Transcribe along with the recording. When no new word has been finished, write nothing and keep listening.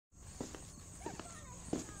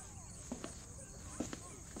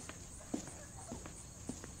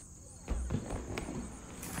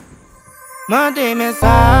Mandei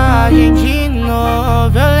mensagem de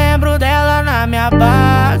novo, eu lembro dela na minha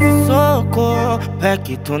base, socorro. É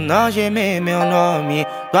que tu não geme meu nome,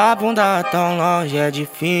 tua bunda tão longe é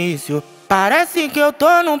difícil. Parece que eu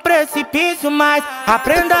tô num precipício, mas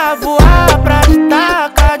aprenda a voar pra te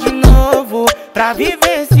tacar de novo. Pra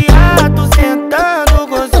vivenciar, tu sentando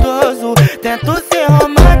gostoso. Tento ser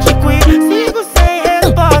romântico e sigo sem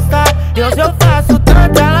resposta. Deus, eu faço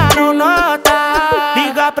tanto, ela não nota.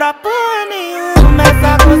 Liga pra porra nenhuma,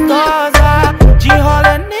 essa gostosa de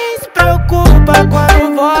rola nem se preocupa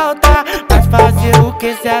quando volta. Mas fazer o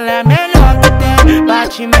que se ela é melhor que tem?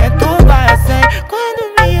 Batimento vai a 100 quando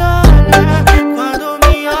me olha, quando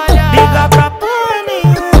me olha. Liga pra porra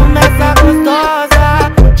nenhuma, essa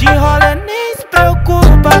gostosa de rola nem se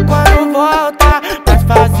preocupa quando volta. Mas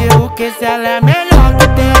fazer o que se ela é melhor que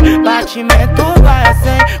tem? Batimento vai a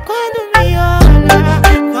 100 quando me olha,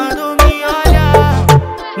 quando me olha.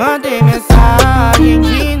 Mandei mensagem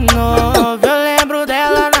de novo, eu lembro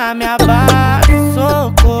dela na minha base,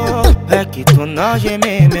 socorro. É que tu não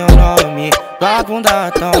geme meu nome, tua bunda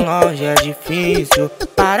tão longe é difícil.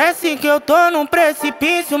 Parece que eu tô num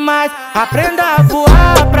precipício, mas aprenda a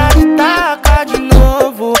voar pra te tacar de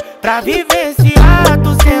novo. Pra vivenciar,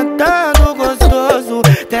 tu sentando gostoso.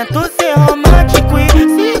 Tento ser romântico e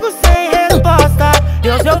sigo sem resposta.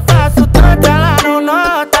 Deus, eu faço tanto, ela não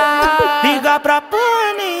nota. Liga pra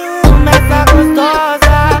porra nenhuma, essa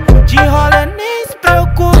gostosa de rola nem se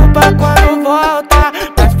preocupa quando volta.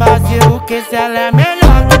 Mas fazer o que se ela é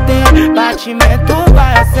melhor que tem? Batimento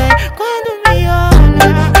vai a 100 quando me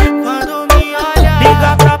olha, quando me olha.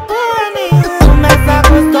 Liga pra porra nenhuma, essa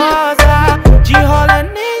gostosa de rola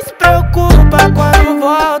nem se preocupa quando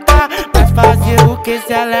volta. Mas fazer o que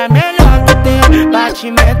se ela é melhor que tem?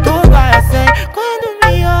 Batimento vai a 100 quando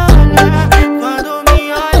me olha, quando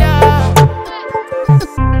me olha.